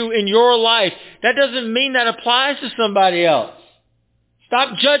expectation for you in your life, that doesn't mean that applies to somebody else.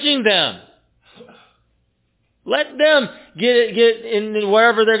 Stop judging them. Let them get in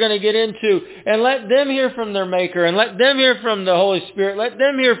wherever they're going to get into, and let them hear from their Maker, and let them hear from the Holy Spirit. Let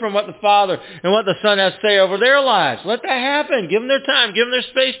them hear from what the Father and what the Son has to say over their lives. Let that happen. Give them their time. Give them their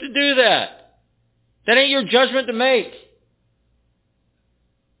space to do that. That ain't your judgment to make.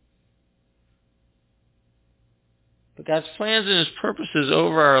 But God's plans and His purposes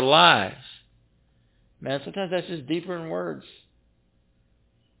over our lives, man, sometimes that's just deeper in words.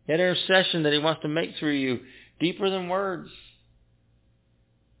 That intercession that He wants to make through you, deeper than words.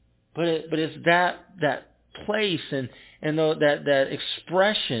 But it's that place and that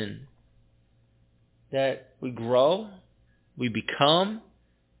expression that we grow, we become,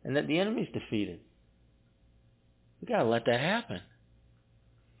 and that the enemy's defeated. We got to let that happen.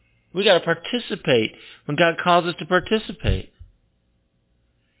 We got to participate when God calls us to participate.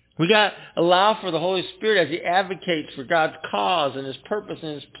 We got to allow for the Holy Spirit as He advocates for God's cause and His purpose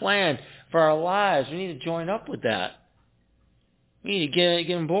and His plan for our lives. We need to join up with that. We need to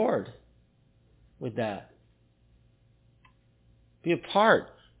get on board with that. Be a part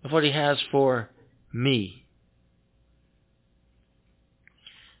of what He has for me.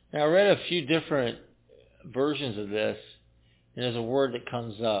 Now, I read a few different versions of this, and there's a word that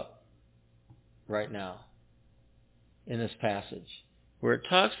comes up right now in this passage, where it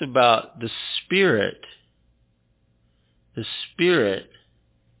talks about the Spirit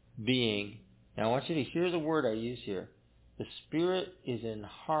being, now I want you to hear the word I use here. The Spirit is in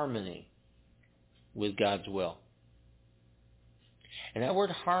harmony with God's will. And that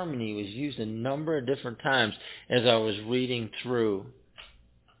word harmony was used a number of different times as I was reading through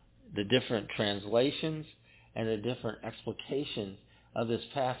the different translations and the different explications of this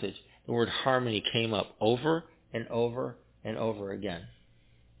passage. The word harmony came up over and over and over again.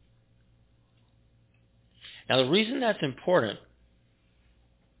 Now, the reason that's important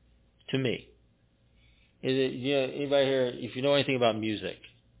to me is that, anybody here, if you know anything about music,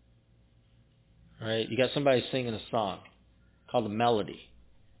 right? You got somebody singing a song called a melody,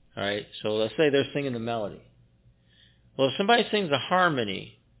 all right? So let's say they're singing the melody. Well, if somebody sings the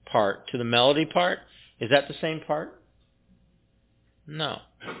harmony part to the melody part, is that the same part? No.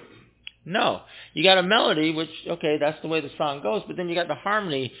 You got a melody, which, okay, that's the way the song goes, but then you got the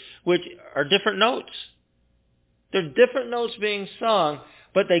harmony, which are different notes. They're different notes being sung,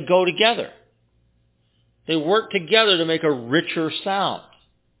 but they go together. They work together to make a richer sound.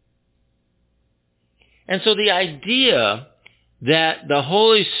 And so the idea that the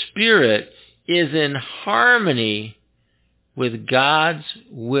Holy Spirit is in harmony with God's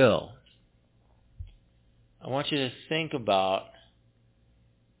will, I want you to think about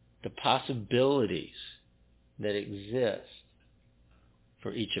the possibilities that exist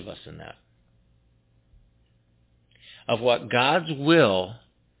for each of us in that. Of what God's will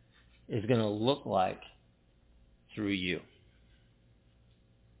is going to look like through you.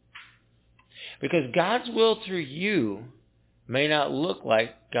 Because God's will through you may not look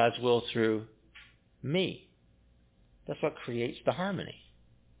like God's will through me. That's what creates the harmony.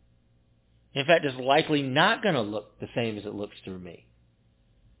 In fact, it's likely not going to look the same as it looks through me.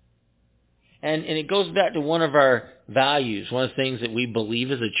 And it goes back to one of our values, one of the things that we believe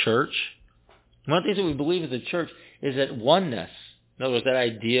as a church. One of the things that we believe as a church is that oneness, in other words, that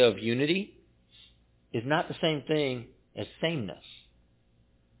idea of unity, is not the same thing as sameness.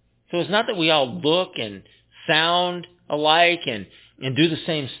 So it's not that we all look and sound alike and do the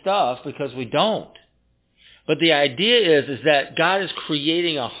same stuff, because we don't. But the idea is that God is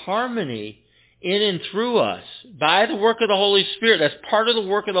creating a harmony in and through us by the work of the Holy Spirit. That's part of the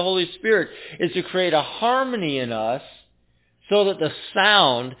work of the Holy Spirit, is to create a harmony in us so that the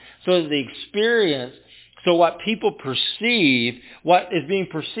sound, so that the experience, so what people perceive, what is being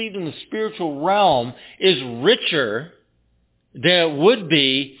perceived in the spiritual realm is richer than it would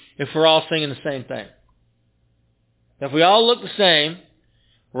be if we're all singing the same thing. If we all look the same,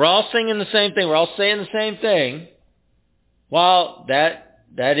 we're all singing the same thing, we're all saying the same thing, while that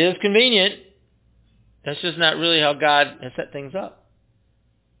is convenient, that's just not really how God has set things up.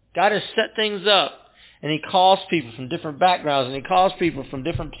 God has set things up, and He calls people from different backgrounds, and He calls people from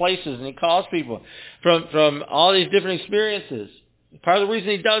different places, and He calls people from all these different experiences. Part of the reason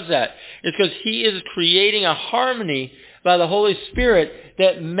He does that is because He is creating a harmony by the Holy Spirit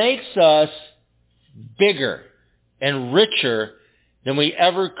that makes us bigger and richer than we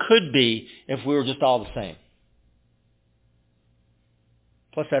ever could be if we were just all the same.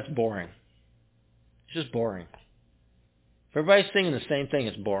 Plus, that's boring. It's just boring. If everybody's singing the same thing,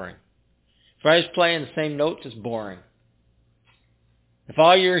 it's boring. If everybody's playing the same notes, it's boring. If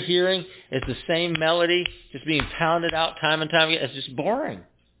all you're hearing is the same melody just being pounded out time and time again, it's just boring.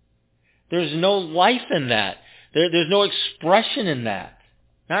 There's no life in that. There's no expression in that.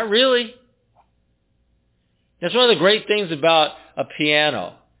 Not really. That's one of the great things about a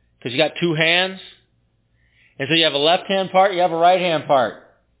piano, because you got two hands, and so you have a left-hand part, you have a right-hand part,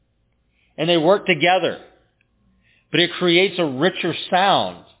 and they work together. But it creates a richer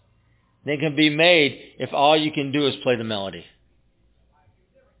sound that can be made if all you can do is play the melody.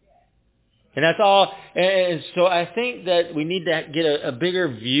 And that's all. And so I think that we need to get a bigger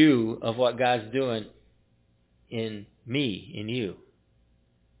view of what God's doing in me, in you.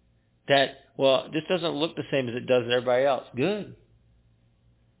 That, well, this doesn't look the same as it does with everybody else. Good.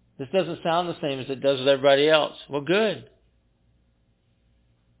 This doesn't sound the same as it does with everybody else. Well, good.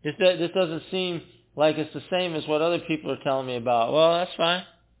 This doesn't seem like it's the same as what other people are telling me about. Well, that's fine.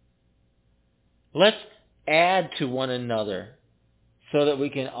 Let's add to one another so that we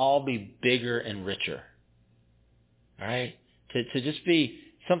can all be bigger and richer. All right? To just be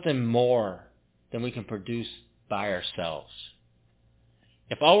something more than we can produce by ourselves.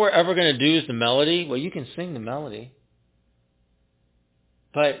 If all we're ever going to do is the melody, well, you can sing the melody.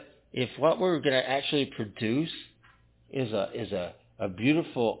 But if what we're going to actually produce is a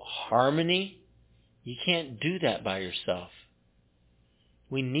beautiful harmony, you can't do that by yourself.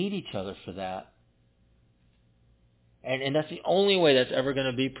 We need each other for that. And that's the only way that's ever going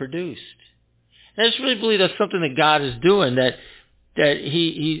to be produced. And I just really believe that's something that God is doing, that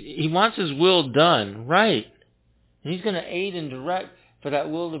He wants His will done right. And He's going to aid and direct for that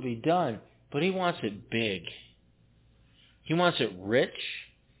will to be done. But He wants it big. He wants it rich.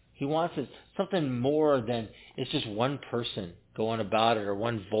 He wants it something more than it's just one person going about it or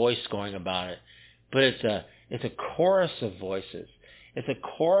one voice going about it. But it's a chorus of voices. It's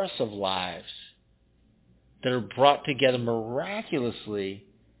a chorus of lives that are brought together miraculously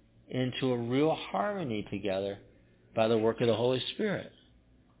into a real harmony together by the work of the Holy Spirit.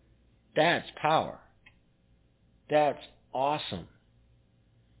 That's power. That's awesome.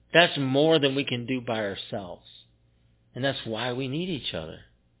 That's more than we can do by ourselves. And that's why we need each other.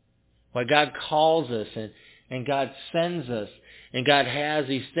 Why God calls us and God sends us and God has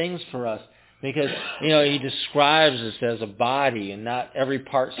these things for us. Because, He describes us as a body and not every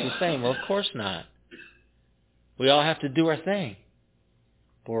part's the same. Well, of course not. We all have to do our thing.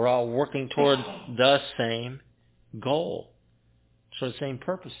 But we're all working toward the same goal. Toward the same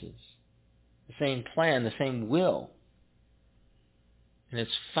purposes. The same plan, the same will. And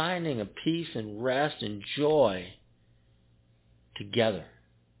it's finding a peace and rest and joy together.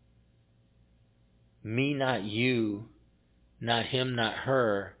 Me, not you, not him, not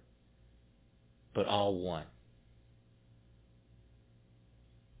her, but all one.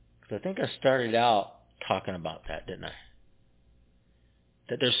 I think I started out talking about that, didn't I?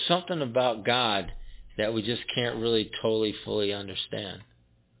 That there's something about God that we just can't really totally, fully understand.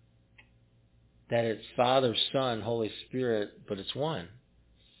 That it's Father, Son, Holy Spirit, but it's one.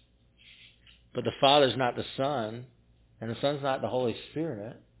 But the Father's not the Son, and the Son's not the Holy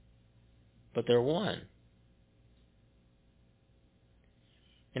Spirit, but they're one.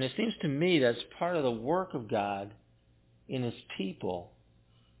 And it seems to me that's part of the work of God in His people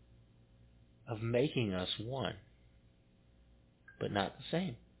of making us one, but not the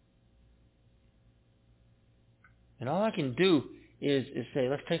same. And all I can do is say,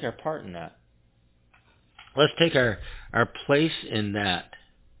 let's take our part in that. Let's take our place in that.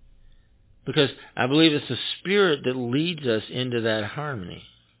 Because I believe it's the Spirit that leads us into that harmony.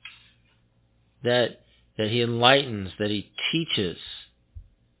 That He enlightens, that He teaches,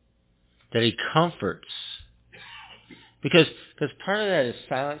 that He comforts. Because part of that is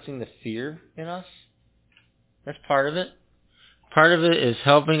silencing the fear in us. That's part of it. Part of it is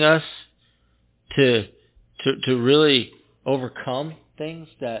helping us to really overcome things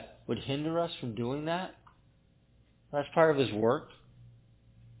that would hinder us from doing that. That's part of His work.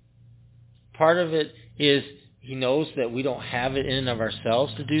 Part of it is He knows that we don't have it in and of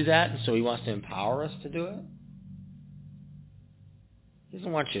ourselves to do that, and so He wants to empower us to do it. He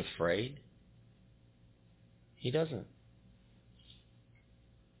doesn't want you afraid. He doesn't.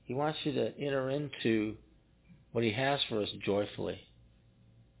 He wants you to enter into what He has for us joyfully.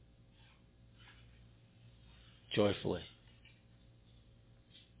 Joyfully.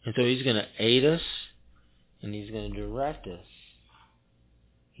 And so He's going to aid us, and He's going to direct us.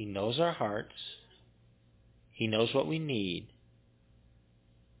 He knows our hearts. He knows what we need.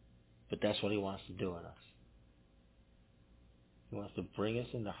 But that's what He wants to do in us. He wants to bring us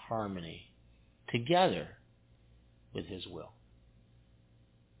into harmony together with His will.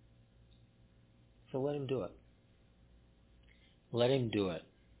 So let Him do it. Let Him do it.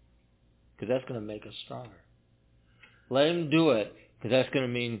 Because that's going to make us stronger. Let Him do it. Because that's going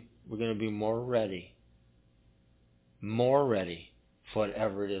to mean we're going to be more ready. More ready for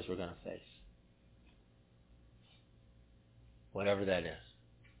whatever it is we're going to face. Whatever that is.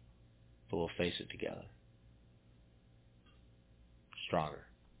 But we'll face it together. Stronger.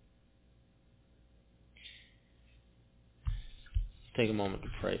 Take a moment to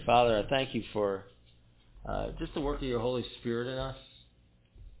pray. Father, I thank You for just the work of Your Holy Spirit in us.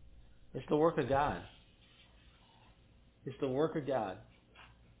 It's the work of God. It's the work of God.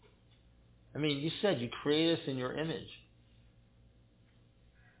 I mean, You said You created us in Your image.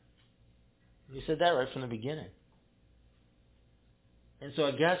 You said that right from the beginning. And so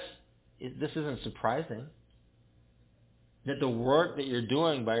I guess this isn't surprising. That the work that You're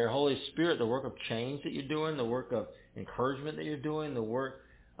doing by Your Holy Spirit, the work of change that You're doing, the work of encouragement that You're doing, the work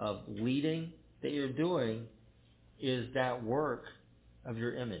of leading that You're doing, is that work of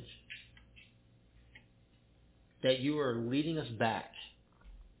Your image. That You are leading us back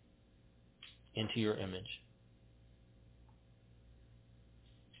into Your image.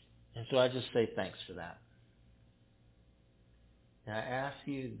 And so I just say thanks for that. And I ask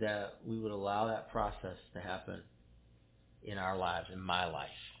You that we would allow that process to happen in our lives, in my life,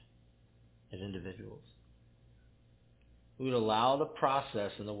 as individuals. We would allow the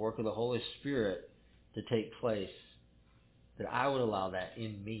process and the work of the Holy Spirit to take place, that I would allow that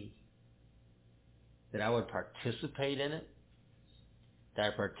in me, that I would participate in it, that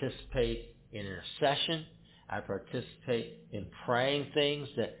I participate in intercession, I participate in praying things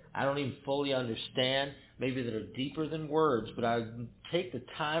that I don't even fully understand, maybe that are deeper than words, but I take the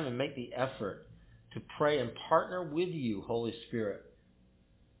time and make the effort to pray and partner with You, Holy Spirit,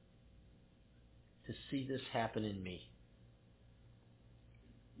 to see this happen in me.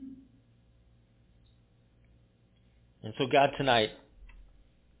 And so God, tonight,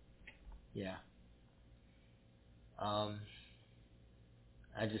 I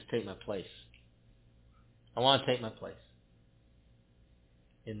just take my place. I want to take my place.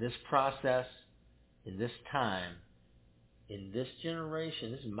 In this process, in this time, in this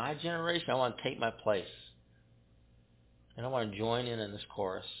generation, this is my generation, I want to take my place. And I want to join in this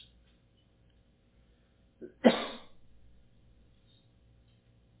chorus.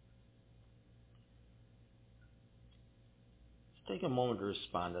 Take a moment to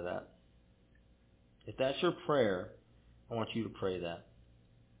respond to that. If that's your prayer, I want you to pray that.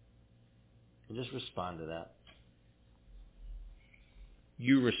 And just respond to that.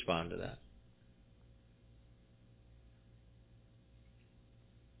 You respond to that.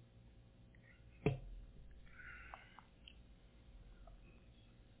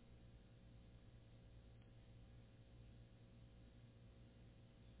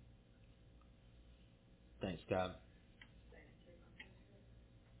 Thanks, God.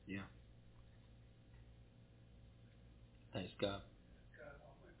 Yeah. Thanks, God.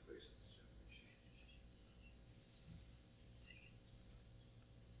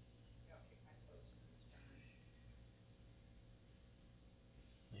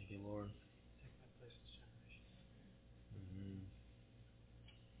 Thank you, Lord. Mm-hmm.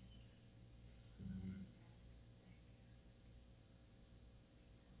 Mm-hmm.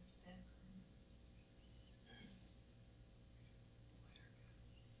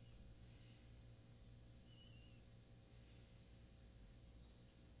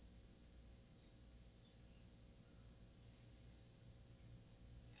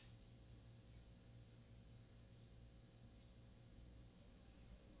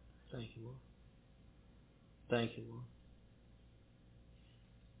 Thank you, Lord. Thank you, Lord.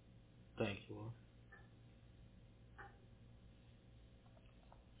 Thank you, Lord.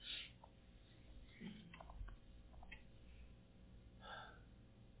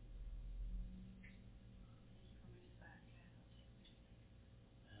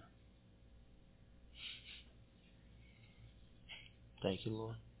 Thank you,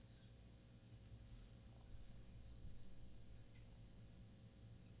 Lord.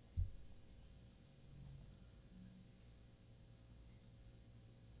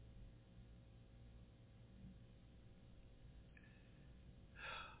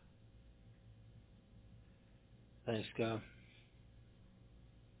 Thanks, God.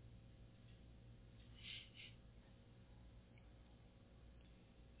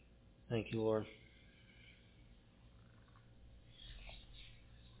 Thank you, Lord.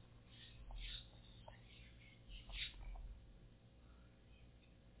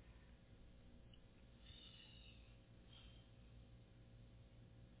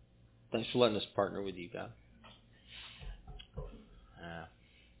 Thanks for letting us partner with you, God.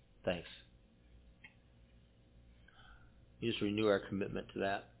 Thanks. You just renew our commitment to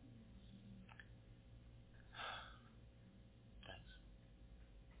that. Thanks.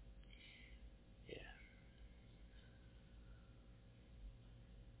 Yeah.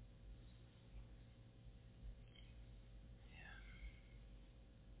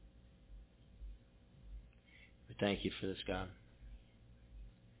 We thank you for this, God.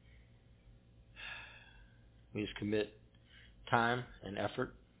 We just commit time and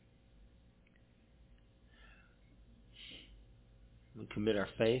effort. We commit our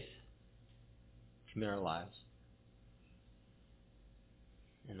faith, commit our lives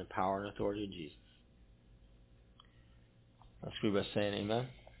in the power and authority of Jesus. Let's agree by saying amen.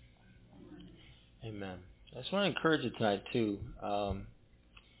 Amen. I just want to encourage you tonight too.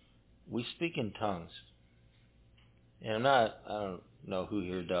 We speak in tongues. And I don't know who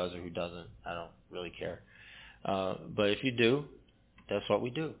here does or who doesn't. I don't really care. But if you do, that's what we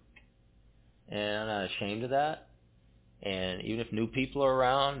do. And I'm not ashamed of that. And even if new people are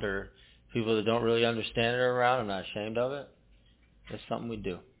around or people that don't really understand it are around, I'm not ashamed of it. It's something we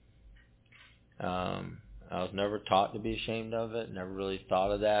do. I was never taught to be ashamed of it. Never really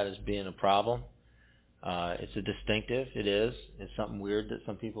thought of that as being a problem. It's a distinctive. It is. It's something weird that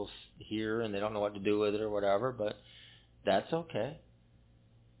some people hear and they don't know what to do with it or whatever, but that's okay.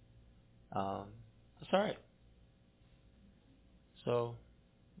 That's all right. So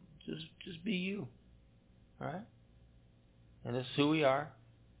just be you. All right? And this is who we are.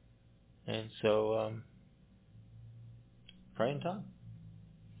 And so pray in tongues.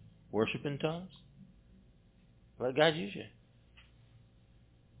 Worship in tongues. Let God use you.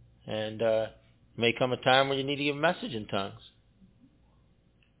 And may come a time when you need to give a message in tongues.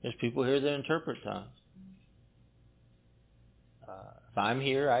 There's people here that interpret tongues. If I'm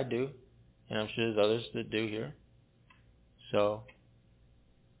here, I do. And I'm sure there's others that do here. So,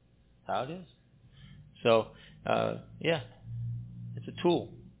 how it is. So, yeah. It's a tool.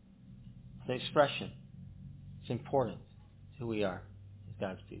 It's an expression. It's important. It's who we are as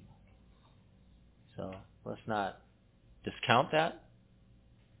God's people. So, let's not discount that.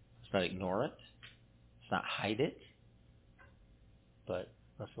 Let's not ignore it. Let's not hide it. But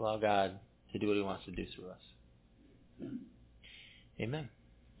let's allow God to do what He wants to do through us. Amen.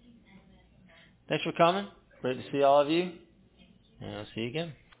 Thanks for coming. Great to see all of you. And I'll see you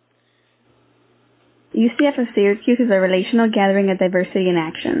again. UCF of Syracuse is a relational gathering of diversity in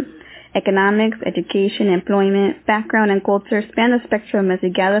action. Economics, education, employment, background, and culture span the spectrum as we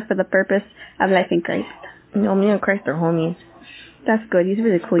gather for the purpose of life in Christ. You know, me and Christ are homies. That's good. He's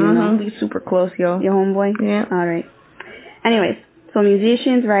really cool, you know. We super close, yo. Your homeboy? Yeah. All right. Anyways, so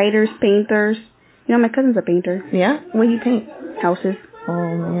musicians, writers, painters. You know, my cousin's a painter. Yeah? What do you paint? Houses.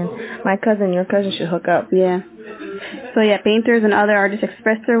 Oh, man. My cousin, your cousin should hook up. Yeah. So yeah, painters and other artists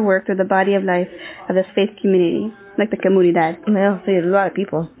express their work through the body of life of this faith community, like the comunidad. Yeah, so there's a lot of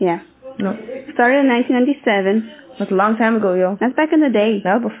people. Yeah. No. Started in 1997. That's a long time ago, yo. That's back in the day.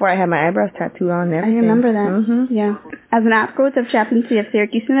 That was before I had my eyebrows tattooed on and I everything. remember that. Mm-hmm. Yeah. As an outgrowth of chaplaincy of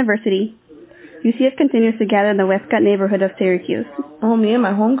Syracuse University, UCF continues to gather in the Westcott neighborhood of Syracuse. Oh, me and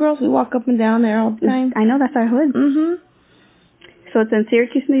my homegirls, we walk up and down there all the time. I know, that's our hood. Mm-hmm. So it's in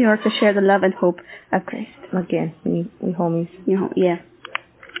Syracuse, New York to share the love and hope of Christ. Again, we homies. You know, yeah.